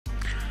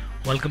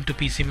Welcome to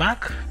PC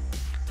Mac.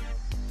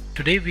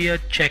 Today we are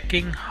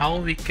checking how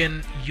we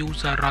can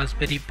use our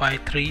Raspberry Pi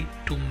 3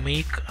 to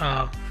make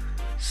a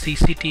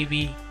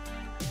CCTV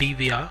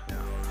DVR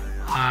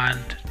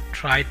and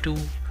try to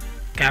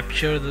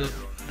capture the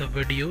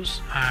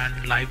videos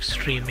and live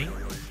streaming.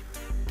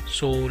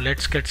 So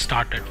let's get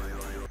started.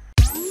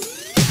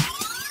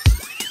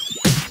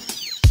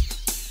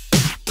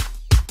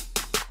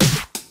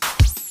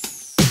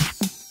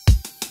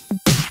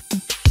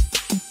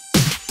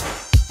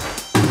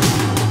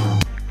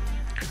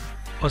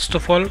 First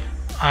of all,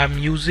 I'm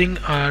using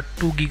a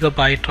 2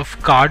 GB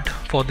of card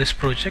for this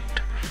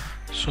project,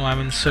 so I'm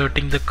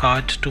inserting the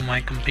card to my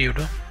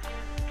computer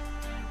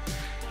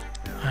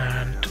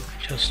and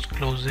just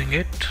closing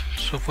it.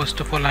 So first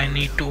of all, I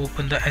need to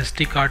open the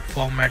SD card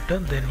formatter,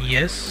 then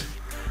yes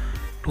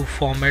to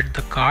format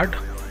the card.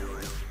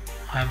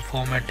 I'm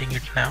formatting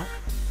it now.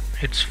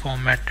 It's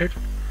formatted.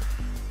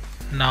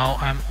 Now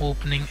I'm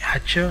opening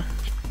Etcher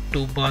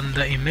to burn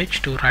the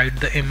image, to write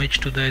the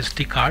image to the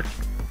SD card.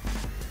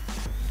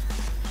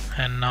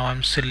 And now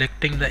I'm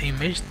selecting the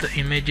image. The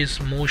image is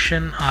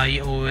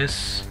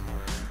MotionEyeOS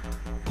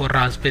for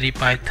Raspberry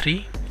Pi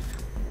 3.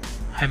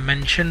 I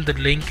mentioned the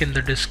link in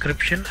the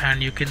description,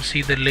 and you can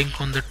see the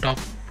link on the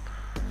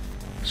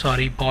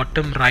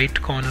bottom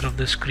right corner of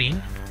the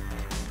screen.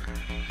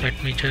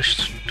 Let me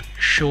just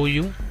show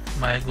you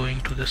by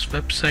going to this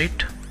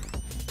website.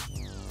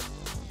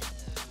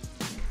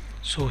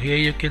 So here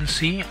you can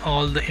see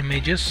all the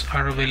images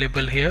are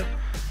available here.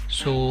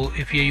 So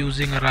if you're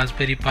using a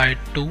Raspberry Pi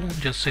 2,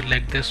 just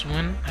select this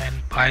one,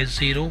 and Pi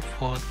 0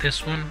 for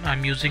this one.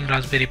 I'm using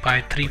Raspberry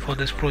Pi 3 for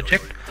this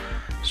project,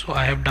 so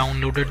I have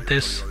downloaded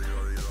this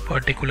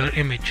particular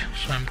image.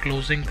 So I'm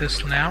closing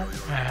this now,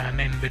 and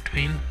in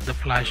between the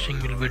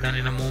flashing will be done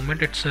in a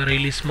moment. It's a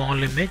really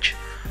small image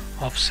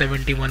of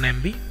 71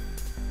 MB.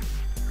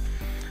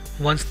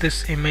 Once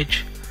this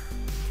image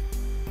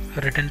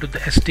written to the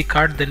SD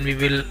card, then we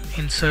will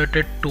insert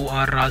it to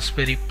our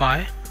Raspberry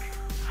Pi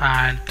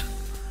and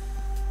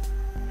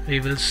we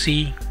will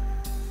see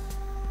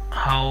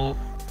how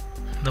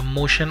the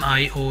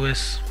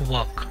MotionEyeOS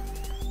work.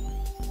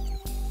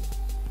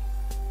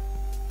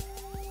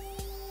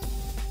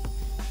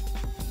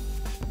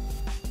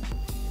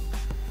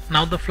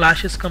 Now the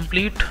flash is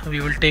complete.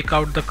 We will take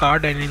out the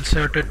card and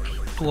insert it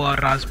to our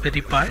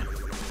Raspberry Pi.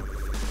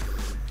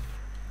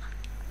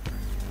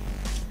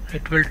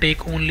 It will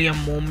take only a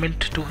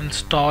moment to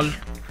install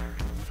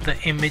the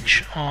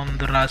image on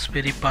the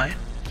Raspberry Pi,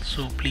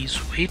 so please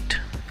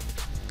wait.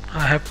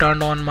 I have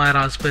turned on my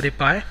Raspberry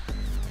Pi,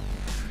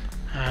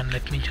 and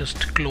let me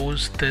just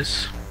close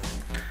this.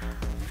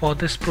 For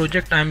this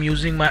project I am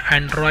using my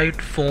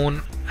Android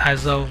phone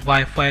as a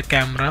Wi-Fi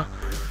camera.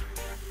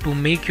 To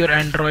make your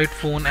Android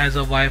phone as a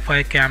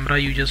Wi-Fi camera,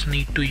 you just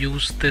need to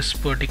use this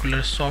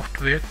particular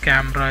software,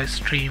 Camera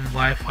Stream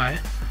Wi-Fi.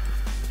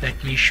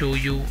 Let me show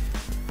you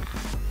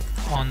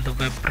on the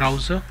web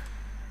browser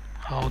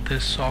how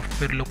this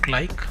software look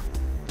like.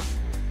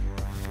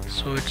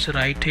 So it's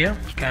right here,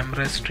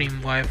 Camera Stream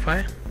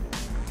Wi-Fi.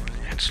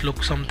 It's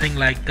look something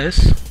like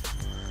this,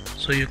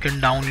 so you can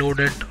download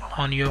it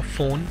on your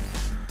phone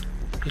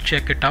to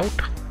check it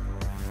out.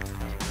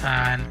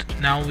 And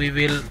now we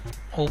will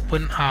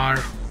open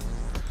our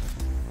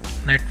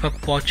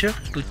network watcher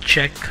to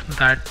check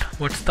that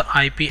what's the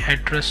IP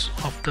address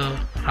of the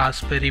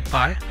Raspberry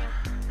Pi.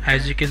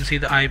 As you can see,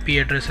 the IP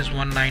address is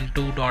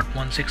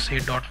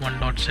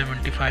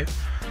 192.168.1.75.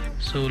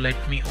 so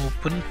let me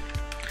open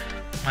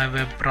my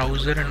web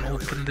browser and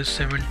open this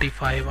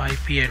 75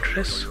 IP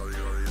address,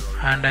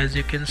 and as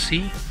you can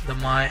see, the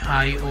my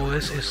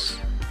iOS is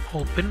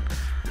open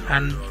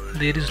and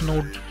there is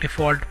no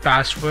default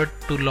password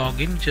to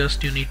login.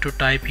 Just you need to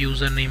type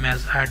username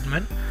as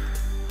admin.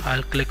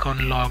 I'll click on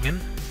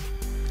login.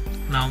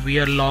 Now we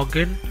are logged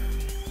in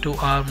to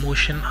our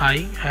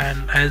MotionEye,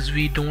 and as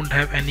we don't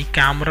have any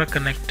camera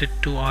connected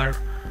to our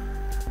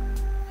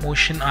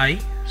MotionEye,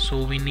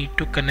 so we need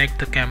to connect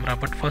the camera.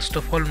 But first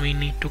of all, we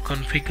need to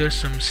configure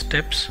some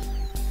steps.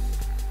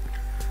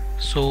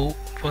 So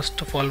first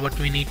of all, what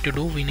we need to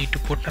do, we need to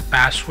put a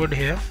password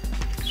here.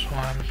 So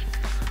I'm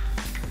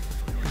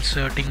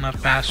inserting my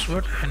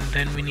password, and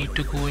then we need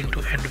to go into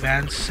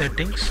advanced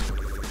settings.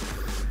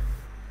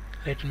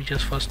 Let me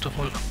just first of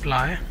all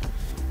apply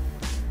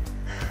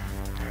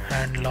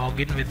and log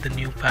in with the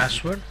new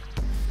password,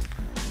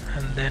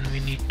 and then we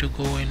need to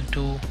go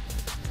into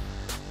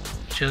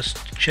just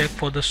check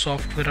for the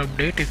software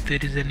update if there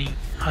is any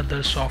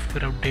other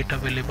software update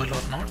available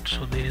or not.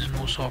 So there is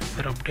no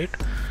software update.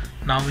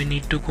 Now we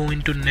need to go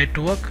into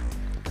network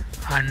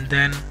and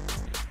then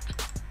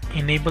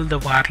enable the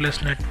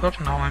wireless network.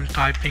 Now I'm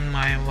typing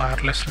my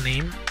wireless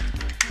name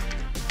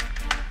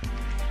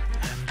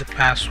and the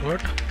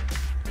password.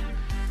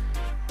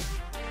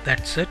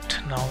 That's it.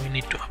 Now we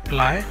need to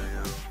apply,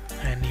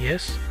 and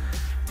yes,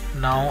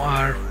 now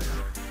our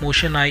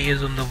MotionEye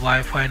is on the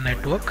Wi-Fi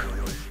network,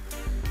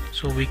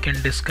 so we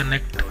can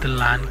disconnect the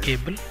LAN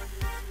cable,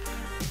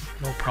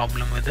 no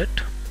problem with it.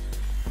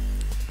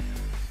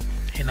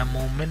 In a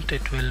moment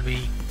it will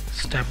be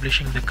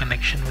establishing the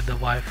connection with the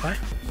Wi-Fi.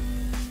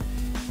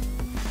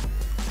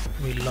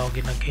 We'll log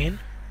in again.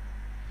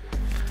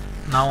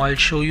 Now I'll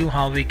show you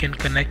how we can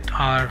connect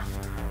our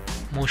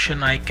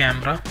MotionEye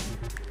camera,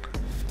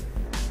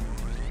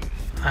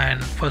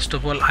 and first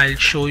of all I'll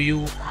show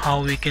you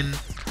how we can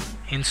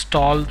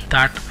install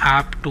that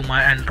app to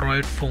my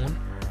Android phone.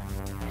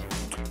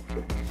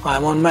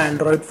 I'm on my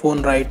Android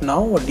phone right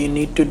now. What you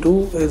need to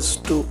do is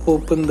to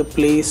open the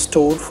Play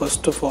Store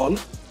first of all,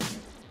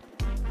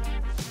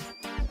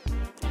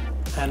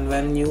 and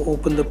when you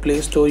open the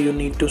Play Store you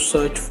need to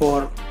search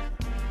for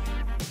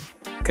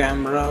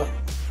camera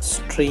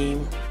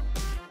stream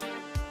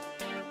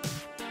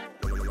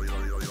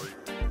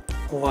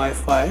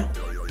Wi-Fi,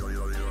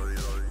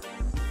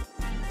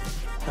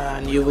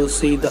 and you will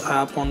see the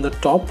app on the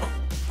top,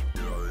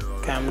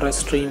 camera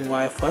stream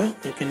Wi-Fi.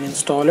 You can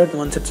install it.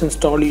 Once it's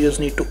installed, you just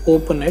need to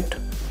open it,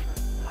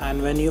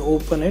 and when you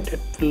open it, it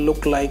will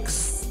look like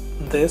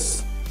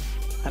this,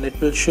 and it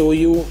will show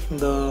you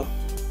the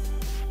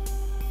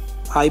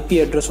IP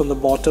address on the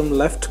bottom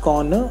left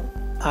corner,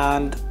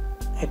 and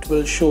it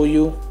will show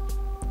you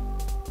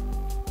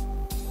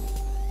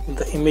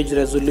the image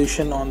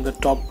resolution on the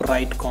top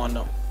right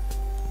corner,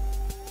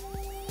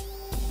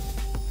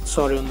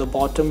 sorry, on the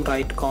bottom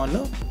right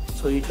corner.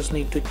 So you just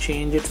need to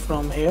change it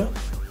from here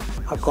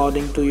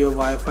according to your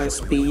Wi-Fi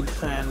speed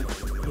and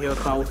your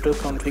router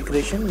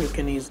configuration. You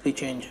can easily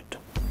change it.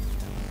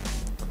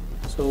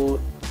 So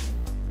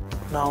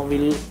now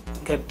we'll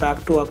get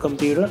back to our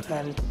computer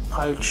and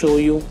I'll show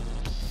you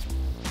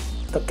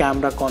the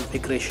camera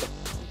configuration.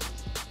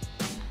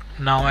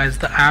 Now as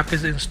the app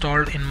is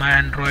installed in my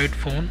Android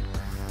phone,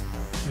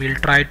 we'll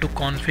try to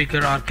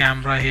configure our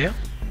camera here.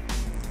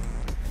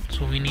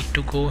 So we need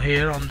to go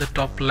here on the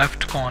top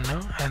left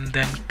corner and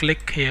then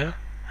click here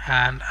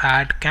and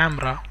add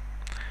camera,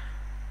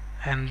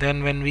 and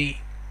then when we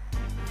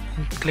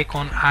click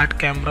on add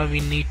camera we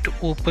need to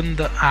open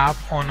the app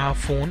on our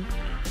phone.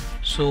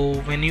 So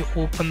when you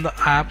open the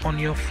app on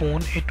your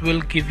phone, it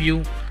will give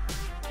you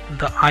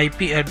the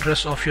IP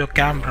address of your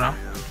camera,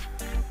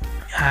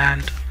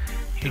 and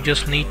you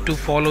just need to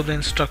follow the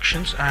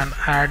instructions and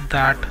add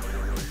that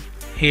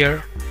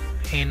here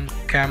in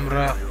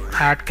camera,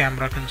 add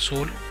camera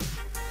console.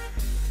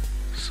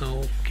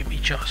 So give me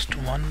just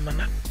 1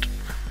 minute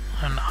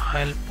and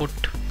I'll put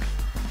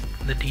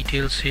the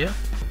details here.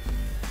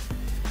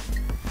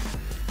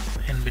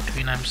 In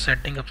between I'm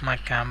setting up my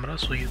camera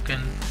so you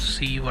can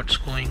see what's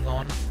going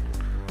on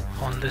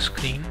the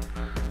screen.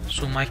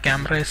 So my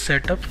camera is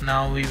set up.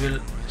 Now we will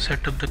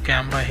set up the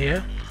camera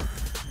here,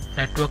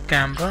 network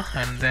camera,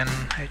 and then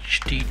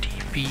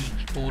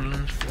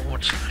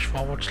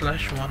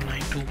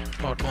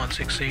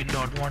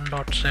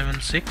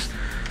http://192.168.1.76,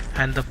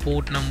 and the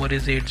port number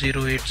is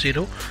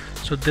 8080.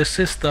 So this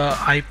is the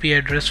IP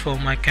address for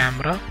my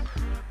camera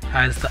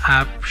as the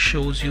app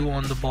shows you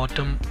on the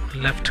bottom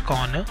left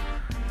corner.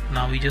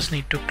 Now we just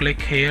need to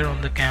click here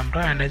on the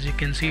camera, and as you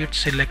can see it's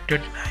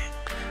selected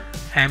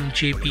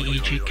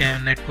MJPEG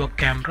network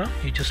camera.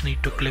 You just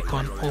need to click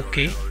on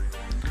OK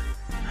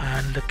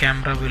and the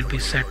camera will be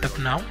set up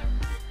now.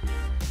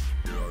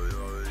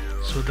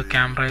 So the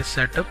camera is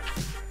set up.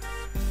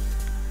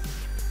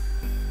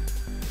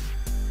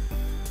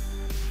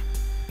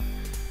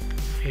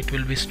 It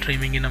will be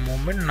streaming in a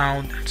moment.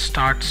 Now let's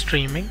start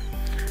streaming.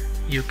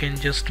 You can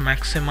just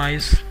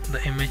maximize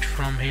the image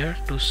from here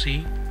to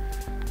see.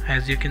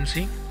 As you can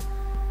see,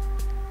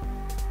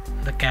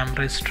 the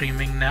camera is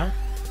streaming now.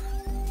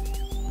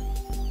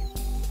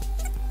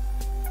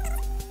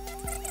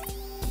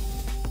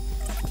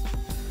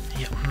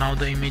 Now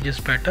the image is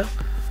better,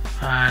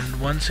 and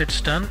once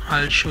it's done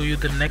I'll show you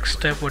the next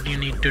step. What you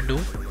need to do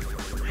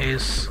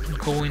is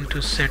go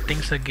into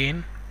settings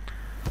again,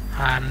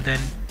 and then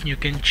you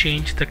can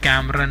change the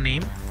camera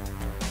name.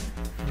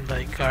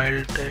 Like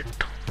I'll did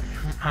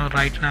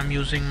right now I'm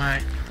using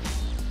my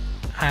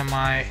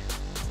MI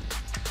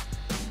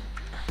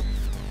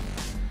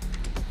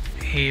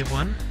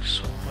A1,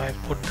 so I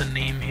put the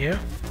name here,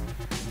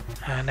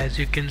 and as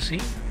you can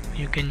see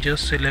you can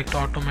just select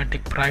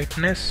automatic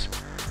brightness,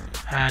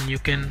 and you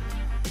can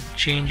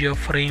change your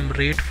frame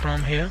rate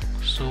from here,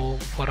 so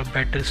for a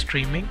better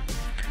streaming.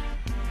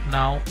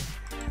 Now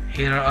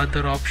here are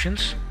other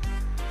options.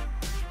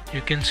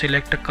 You can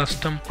select a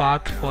custom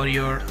path for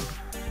your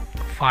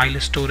file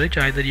storage.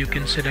 Either you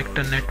can select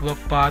a network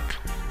path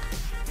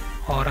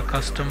or a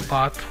custom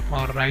path,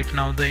 or right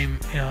now the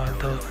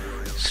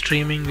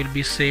streaming will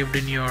be saved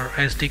in your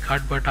SD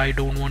card, but I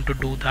don't want to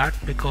do that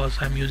because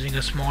I'm using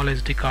a small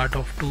SD card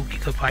of 2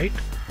 GB.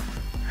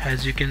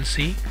 As you can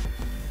see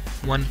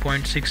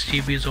 1.6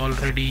 GB is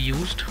already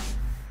used.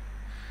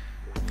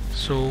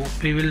 So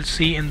we will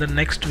see in the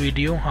next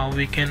video how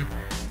we can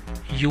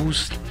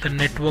use the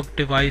network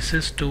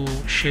devices to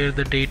share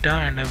the data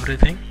and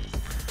everything,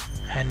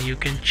 and you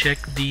can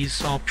check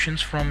these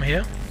options from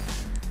here,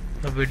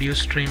 the video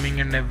streaming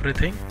and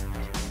everything.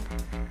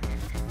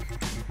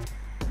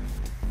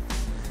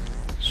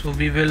 So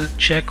we will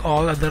check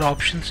all other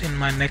options in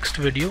my next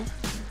video,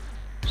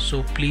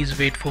 so please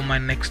wait for my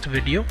next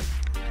video.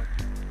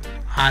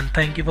 and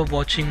thank you for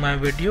watching my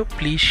video.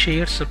 Please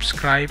share,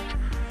 subscribe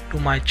to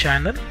my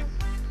channel.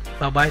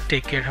 Bye bye,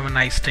 take care, have a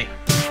nice day.